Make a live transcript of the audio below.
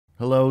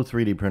Hello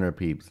 3D printer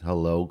peeps,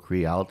 hello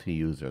Creality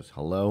users,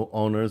 hello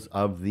owners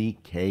of the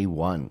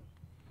K1.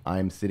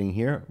 I'm sitting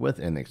here with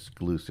an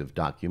exclusive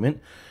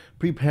document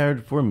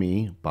prepared for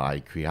me by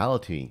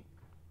Creality.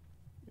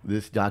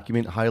 This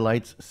document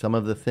highlights some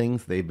of the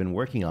things they've been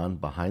working on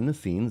behind the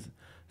scenes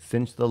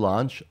since the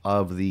launch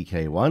of the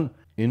K1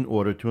 in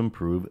order to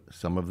improve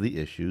some of the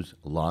issues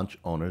launch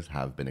owners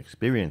have been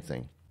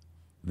experiencing.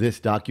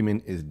 This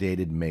document is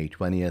dated May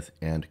 20th,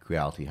 and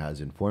Creality has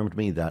informed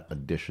me that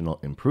additional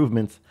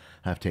improvements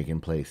have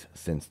taken place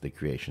since the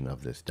creation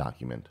of this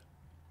document.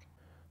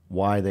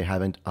 Why they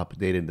haven't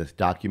updated this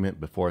document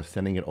before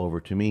sending it over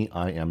to me,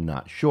 I am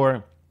not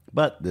sure,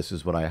 but this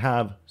is what I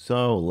have,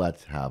 so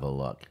let's have a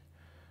look.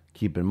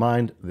 Keep in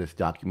mind, this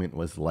document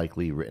was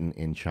likely written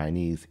in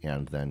Chinese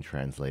and then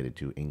translated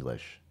to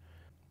English.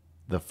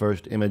 The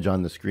first image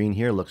on the screen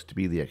here looks to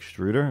be the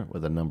extruder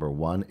with a number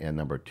 1 and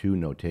number 2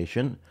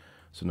 notation.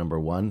 So number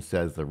 1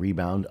 says the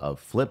rebound of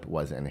flip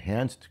was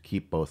enhanced to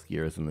keep both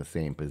gears in the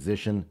same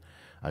position.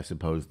 I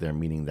suppose they're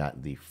meaning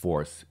that the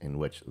force in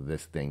which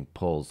this thing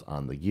pulls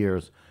on the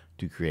gears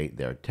to create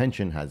their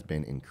tension has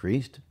been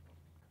increased.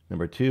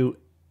 Number 2,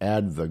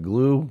 add the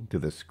glue to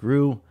the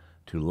screw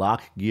to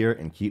lock gear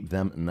and keep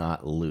them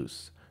not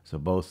loose. So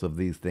both of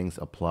these things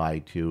apply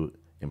to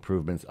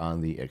improvements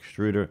on the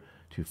extruder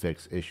to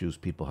fix issues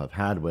people have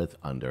had with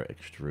under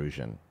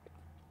extrusion.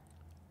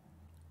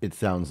 It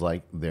sounds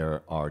like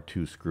there are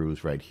 2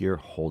 screws right here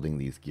holding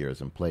these gears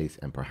in place,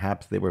 and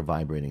perhaps they were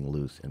vibrating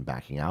loose and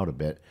backing out a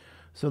bit,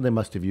 so they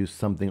must have used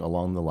something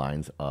along the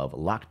lines of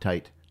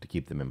Loctite to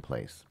keep them in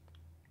place.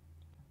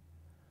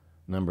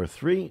 Number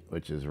 3,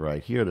 which is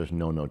right here, there's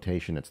no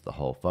notation, it's the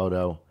whole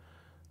photo.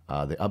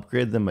 They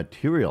upgraded the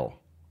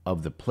material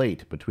of the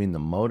plate between the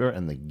motor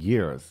and the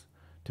gears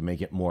to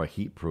make it more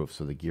heat-proof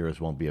so the gears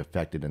won't be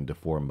affected and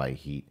deformed by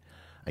heat.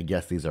 I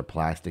guess these are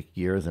plastic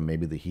gears and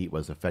maybe the heat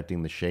was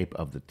affecting the shape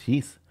of the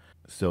teeth.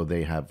 So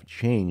they have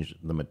changed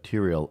the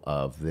material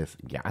of this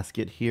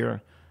gasket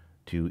here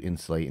to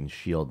insulate and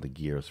shield the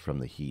gears from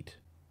the heat.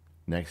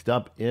 Next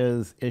up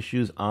is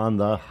issues on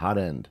the hot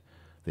end.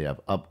 They have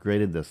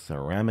upgraded the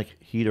ceramic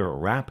heater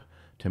wrap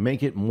to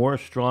make it more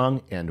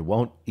strong and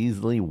won't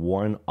easily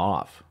worn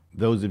off.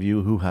 Those of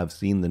you who have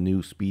seen the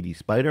new Speedy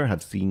Spider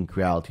have seen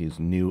Creality's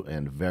new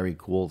and very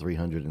cool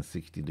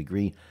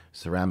 360-degree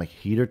ceramic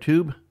heater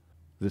tube.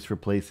 This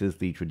replaces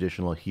the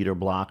traditional heater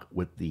block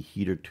with the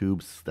heater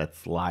tubes that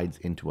slides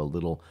into a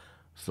little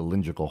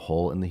cylindrical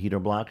hole in the heater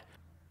block,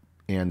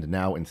 and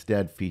now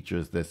instead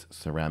features this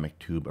ceramic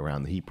tube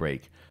around the heat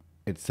break.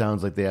 It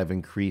sounds like they have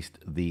increased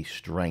the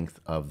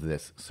strength of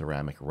this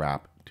ceramic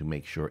wrap to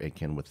make sure it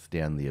can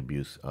withstand the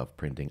abuse of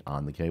printing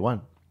on the K1.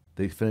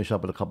 They finish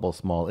up with a couple of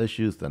small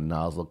issues. The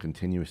nozzle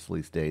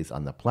continuously stays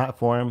on the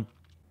platform.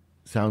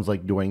 Sounds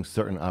like during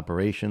certain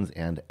operations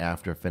and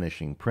after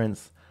finishing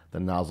prints, the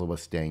nozzle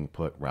was staying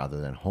put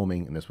rather than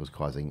homing, and this was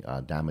causing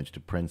damage to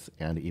prints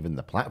and even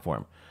the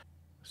platform.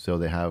 So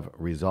they have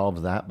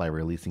resolved that by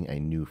releasing a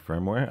new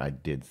firmware. I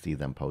did see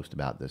them post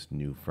about this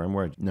new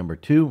firmware. Number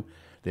 2,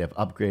 they have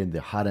upgraded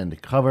the hot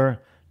end cover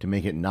to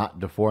make it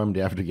not deformed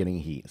after getting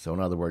heat. So in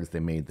other words,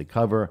 they made the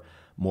cover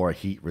more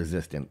heat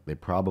resistant. They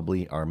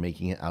probably are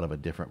making it out of a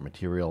different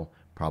material,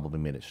 probably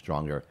made it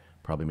stronger,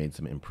 probably made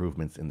some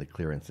improvements in the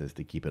clearances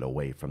to keep it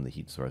away from the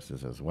heat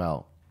sources as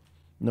well.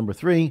 Number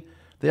 3,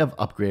 they have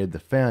upgraded the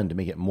fan to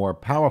make it more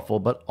powerful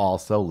but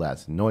also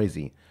less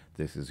noisy.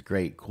 This is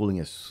great. Cooling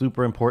is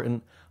super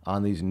important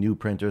on these new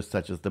printers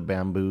such as the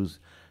Bamboos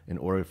in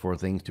order for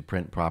things to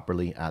print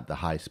properly at the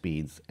high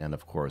speeds, and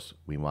of course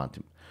we want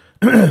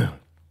to.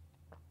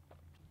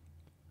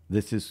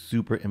 This is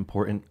super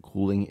important.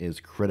 Cooling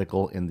is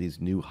critical in these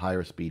new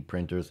higher speed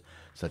printers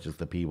such as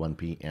the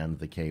P1P and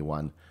the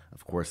K1.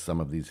 Of course, some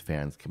of these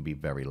fans can be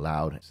very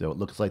loud. So it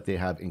looks like they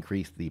have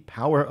increased the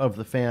power of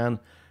the fan,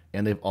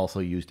 and they've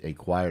also used a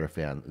quieter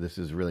fan. This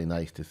is really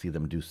nice to see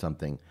them do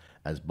something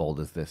as bold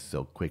as this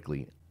so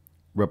quickly.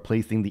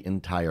 Replacing the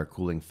entire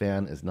cooling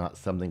fan is not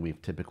something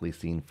we've typically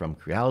seen from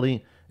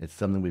Creality. It's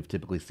something we've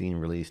typically seen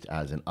released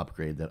as an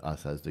upgrade that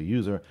us as the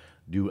user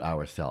do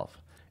ourselves.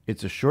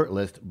 It's a short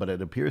list, but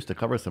it appears to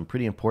cover some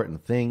pretty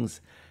important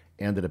things,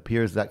 and it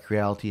appears that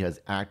Creality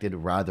has acted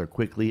rather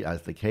quickly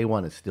as the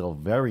K1 is still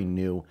very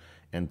new,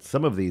 and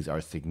some of these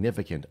are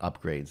significant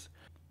upgrades.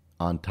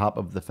 On top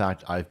of the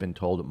fact I've been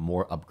told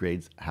more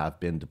upgrades have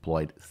been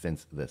deployed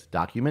since this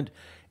document,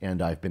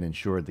 and I've been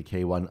assured the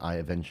K1 I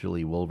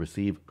eventually will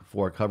receive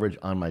for coverage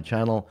on my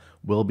channel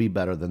will be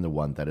better than the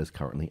one that is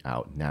currently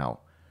out now.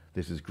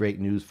 This is great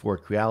news for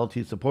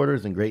Creality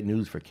supporters and great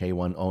news for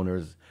K1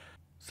 owners.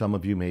 Some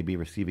of you may be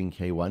receiving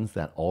K1s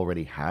that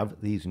already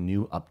have these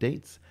new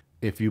updates.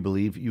 If you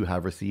believe you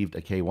have received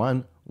a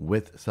K1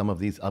 with some of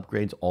these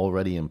upgrades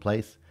already in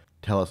place,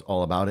 tell us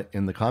all about it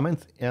in the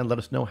comments and let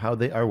us know how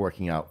they are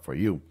working out for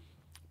you.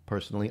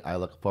 Personally, I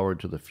look forward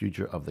to the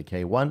future of the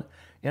K1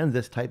 and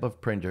this type of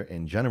printer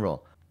in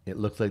general. It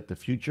looks like the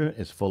future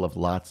is full of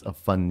lots of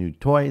fun new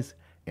toys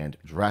and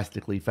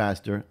drastically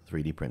faster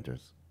 3D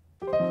printers.